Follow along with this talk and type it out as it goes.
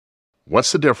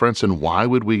What's the difference and why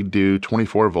would we do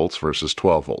 24 volts versus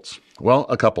 12 volts? Well,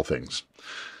 a couple things.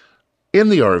 In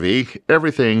the RV,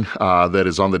 everything that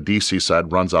is on the DC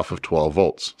side runs off of 12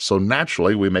 volts. So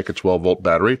naturally, we make a 12-volt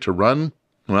battery to run,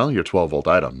 well, your 12-volt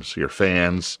items, your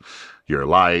fans, your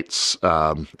lights,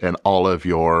 and all of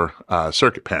your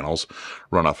circuit panels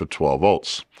run off of 12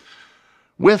 volts.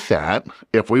 With that,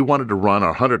 if we wanted to run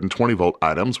our 120-volt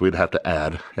items, we'd have to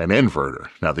add an inverter.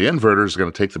 Now, the inverter is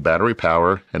going to take the battery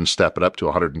power and step it up to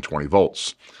 120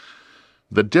 volts.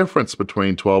 The difference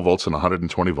between 12 volts and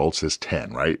 120 volts is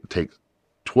 10, right?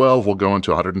 12 will go into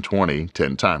 120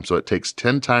 10 times. So it takes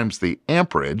 10 times the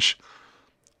amperage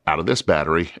out of this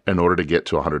battery in order to get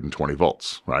to 120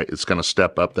 volts, right? It's going to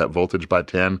step up that voltage by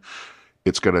 10.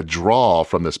 It's going to draw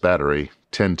from this battery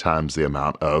 10 times the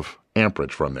amount of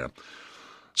amperage from there.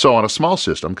 So on a small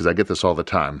system, because I get this all the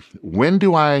time, when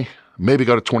do I maybe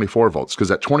go to 24 volts?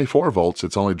 Because at 24 volts,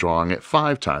 it's only drawing at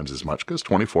 5 times as much, because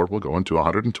 24 will go into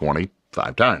 120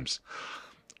 5 times.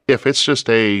 If it's just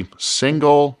a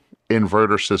single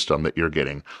inverter system that you're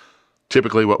getting,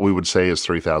 typically what we would say is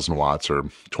 3,000 watts or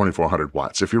 2,400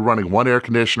 watts. If you're running one air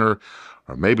conditioner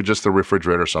or maybe just the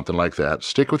refrigerator, something like that,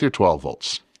 stick with your 12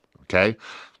 volts, okay?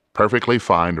 Perfectly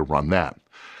fine to run that.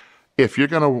 If you're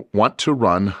going to want to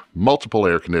run multiple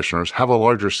air conditioners, have a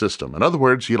larger system. In other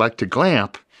words, you like to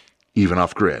glamp even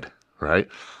off grid, right?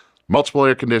 Multiple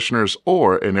air conditioners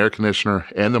or an air conditioner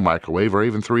and the microwave, or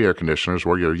even 3 air conditioners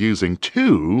where you're using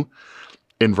 2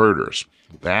 inverters.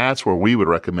 That's where we would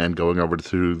recommend going over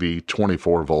to the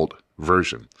 24-volt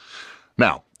version.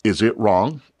 Now, is it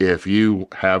wrong if you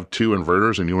have 2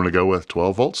 inverters and you want to go with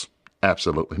 12 volts?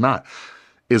 Absolutely not.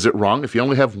 Is it wrong if you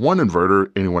only have 1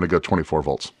 inverter and you want to go 24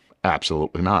 volts?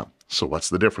 Absolutely not. So what's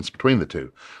the difference between the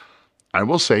two? I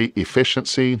will say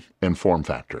efficiency and form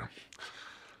factor.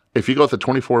 If you go with a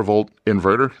 24-volt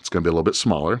inverter, it's going to be a little bit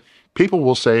smaller. People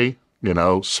will say,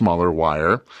 smaller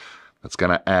wire. That's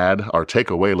going to add or take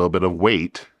away a little bit of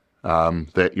weight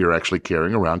that you're actually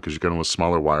carrying around because you're going with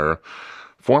smaller wire.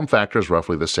 Form factor is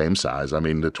roughly the same size. I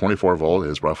mean, the 24-volt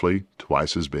is roughly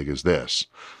twice as big as this.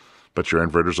 But your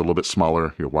inverter's a little bit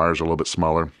smaller, your wires are a little bit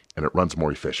smaller, and it runs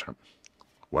more efficient.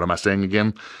 What am I saying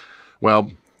again? Well,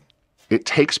 it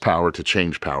takes power to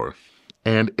change power.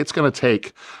 And it's going to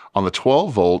take, on the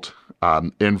 12-volt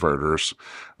inverters,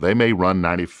 they may run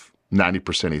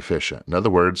 90% efficient. In other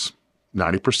words,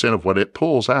 90% of what it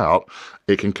pulls out,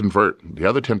 it can convert. The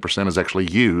other 10% is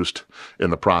actually used in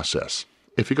the process.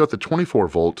 If you go with the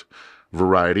 24-volt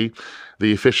variety,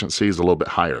 the efficiency is a little bit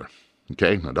higher.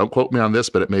 Okay, now don't quote me on this,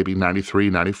 but it may be 93,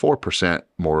 94%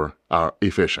 more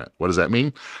efficient. What does that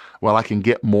mean? Well, I can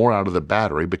get more out of the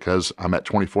battery because I'm at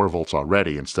 24 volts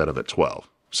already instead of at 12.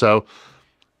 So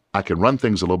I can run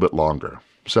things a little bit longer.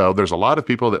 So there's a lot of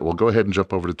people that will go ahead and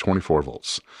jump over to 24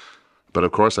 volts. But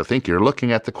of course, I think you're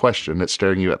looking at the question that's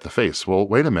staring you at the face. Well,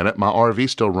 wait a minute, my RV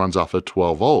still runs off of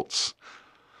 12 volts.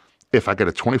 If I get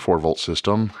a 24-volt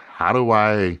system, how do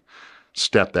I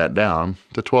step that down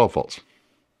to 12 volts?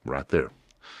 Right there,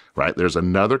 right? There's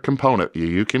another component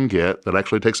you can get that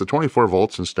actually takes the 24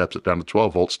 volts and steps it down to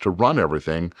 12 volts to run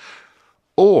everything.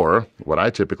 Or what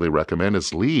I typically recommend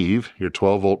is leave your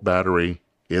 12-volt battery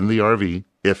in the RV.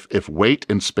 If weight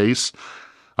and space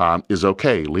is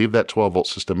okay, leave that 12-volt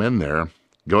system in there.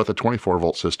 Go with a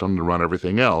 24-volt system to run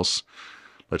everything else.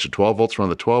 Let your 12 volts run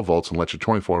the 12 volts and let your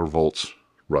 24 volts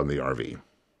run the RV.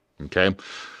 Okay?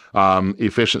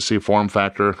 Efficiency, form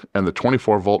factor, and the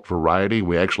 24-volt variety,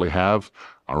 we actually have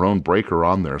our own breaker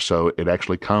on there. So it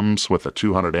actually comes with a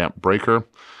 200-amp breaker.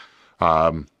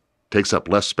 Takes up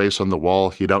less space on the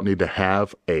wall. You don't need to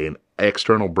have an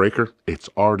external breaker. It's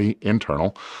already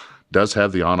internal. Does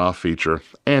have the on-off feature,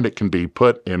 and it can be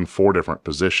put in 4 different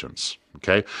positions.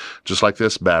 Okay? Just like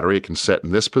this battery, it can set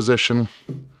in this position,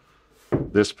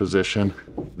 this position,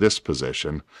 this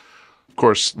position. Of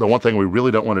course, the one thing we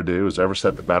really don't want to do is ever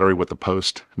set the battery with the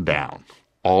post down.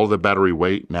 All the battery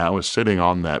weight now is sitting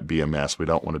on that BMS. We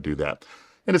don't want to do that.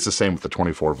 And it's the same with the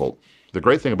 24-volt. The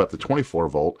great thing about the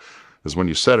 24-volt is when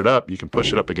you set it up, you can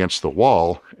push it up against the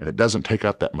wall, and it doesn't take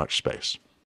up that much space.